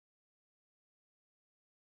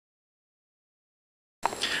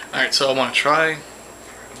Alright, so I want to try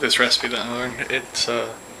this recipe that I learned. It's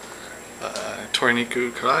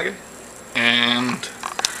Toriniku Karaage, and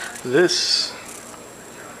these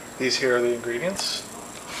here are the ingredients.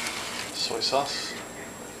 Soy sauce.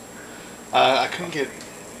 I couldn't get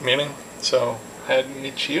mirin, so I had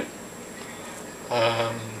michu.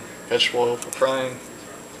 Vegetable oil for frying,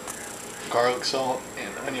 garlic salt,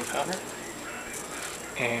 and onion powder.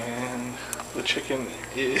 And the chicken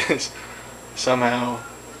is somehow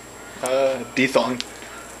de-thawing.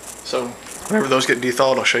 So whenever those get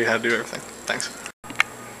de-thawed, I'll show you how to do everything. Thanks.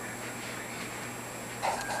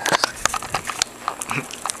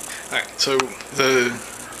 Alright, so the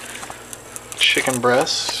chicken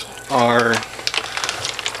breasts are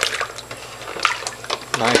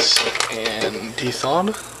nice and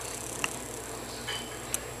de-thawed.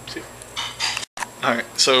 Alright,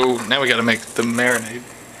 so now we gotta make the marinade.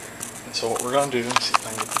 And so what we're gonna do, let's see if I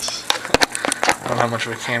can get this. I don't have much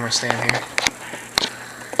of a camera stand here.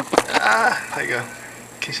 Ah, there you go.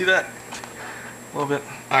 Can you see that? A little bit.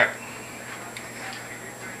 Alright.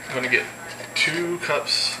 I'm gonna get 2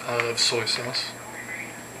 cups of soy sauce.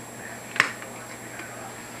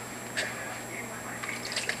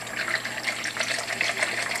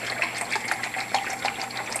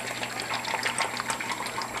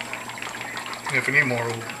 And if we need more,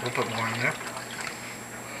 we'll put more in there.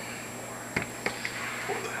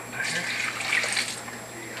 Pour that in here.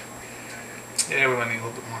 Yeah, we might need a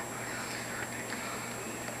little bit more.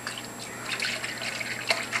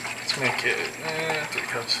 Let's make it 3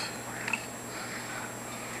 cups.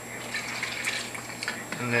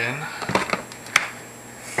 And then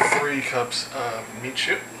 3 cups of meat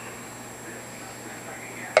chip.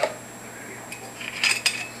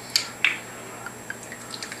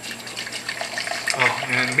 Oh,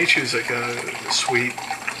 and michu is like a sweet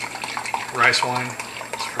rice wine.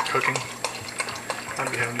 It's for cooking.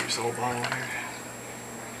 I'd be having to use the whole bottle here.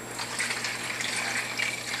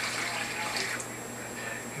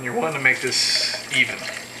 And you're wanting to make this even.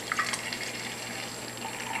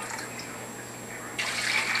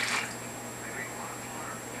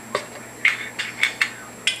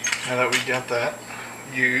 Now that we got that,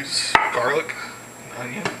 use garlic and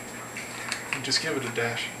onion and just give it a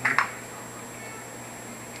dash.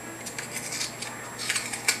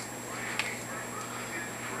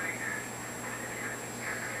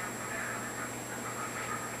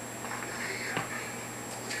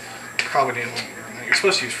 Probably need a little more. You're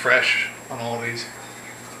supposed to use fresh on all these,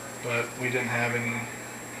 but we didn't have any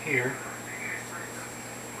here.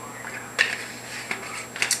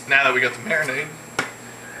 Now that we got the marinade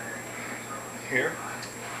here,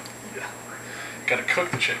 yeah, gotta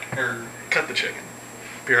cook the chicken, or cut the chicken.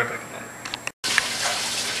 Be right back in a minute.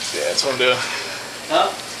 Yeah, that's what I'm doing.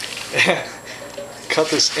 Huh? Cut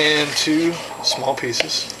this into small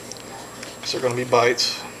pieces, so they're gonna be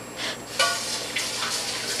bites.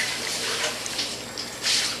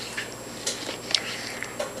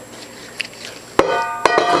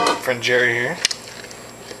 Friend Jerry here.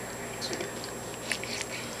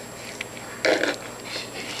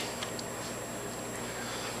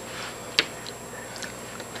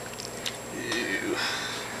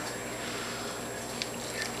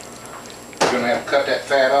 You're gonna have to cut that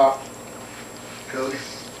fat off, Cody?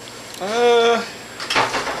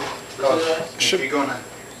 Should you're gonna.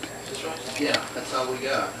 Yeah, that's all we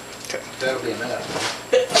got. Okay. That'll be enough.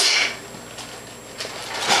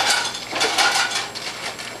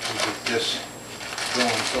 This going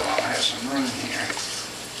so I'll have some room here.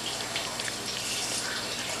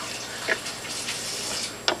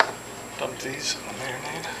 Dump these in the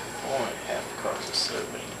marinade. 1.5 cups of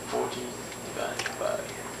 740 divided by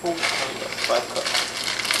 4, 5 cups.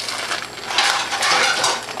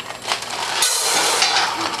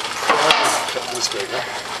 Cut this bigger.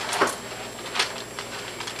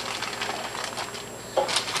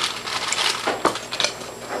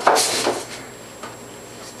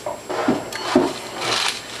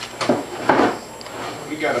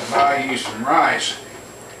 We gotta buy you some rice.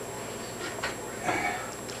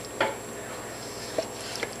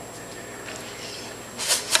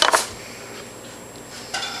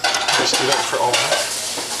 Just do that for all of it.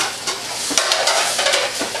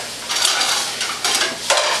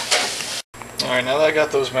 Alright, now that I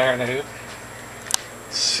got those marinated,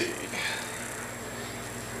 let's see.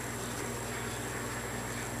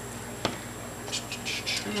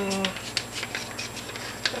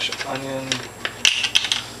 Dash of onion,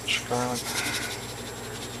 dash of garlic.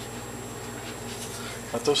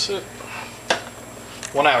 Let those sit.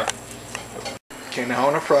 1 hour. Okay, now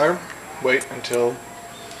on a fryer, wait until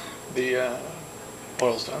the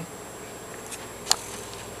oil's done.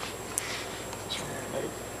 So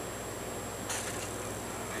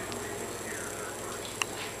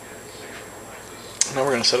Now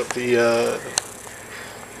we're going to set up the,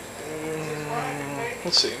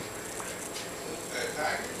 let's see.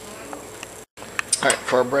 Alright,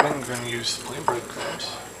 for our breading, we're going to use plain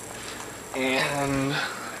breadcrumbs and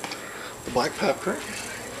the black pepper.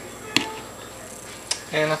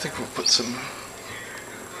 And I think we'll put some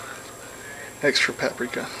extra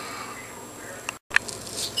paprika.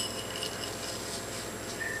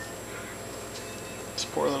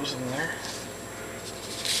 Just pour those in there.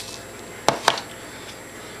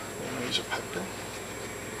 And use a pepper.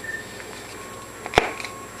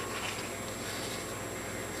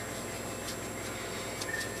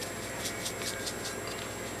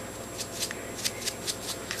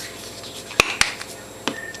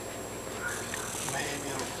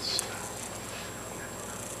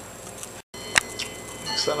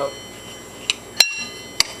 Mix that up.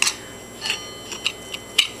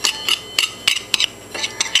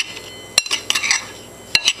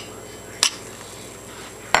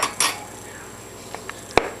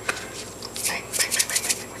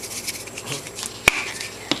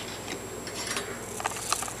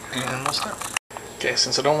 And we'll start. Okay,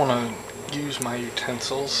 since I don't want to use my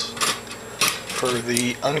utensils for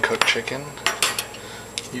the uncooked chicken,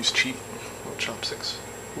 use cheap little chopsticks.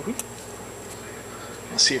 Woohoo!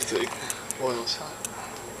 Let's see if the oil is hot.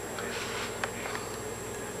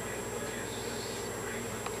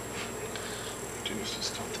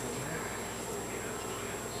 Just dump that in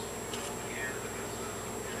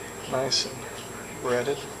there. Nice and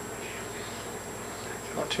breaded.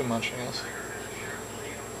 Not too much, I guess.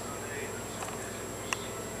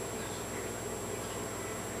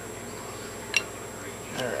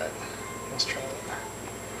 Alright, let's try that.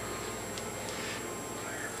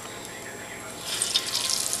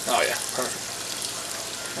 Oh yeah, perfect.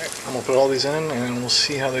 Alright, I'm going to put all these in and we'll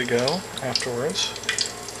see how they go afterwards.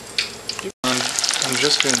 I'm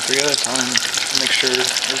just doing 3 at a time to make sure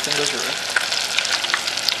everything goes right.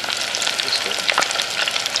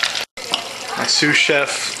 My sous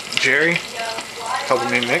chef, Jerry,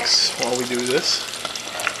 helping me mix while we do this.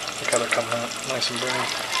 Look how they're coming out nice and brown.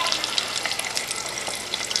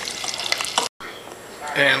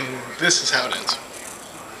 And this is how it ends.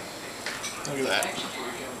 Look at that.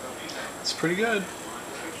 It's pretty good.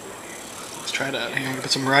 Let's try it out. Here, I'm gonna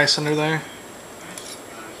put some rice under there.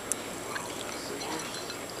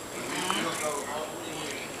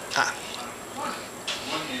 Ah.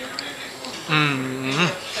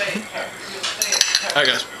 Alright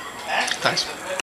guys. Thanks.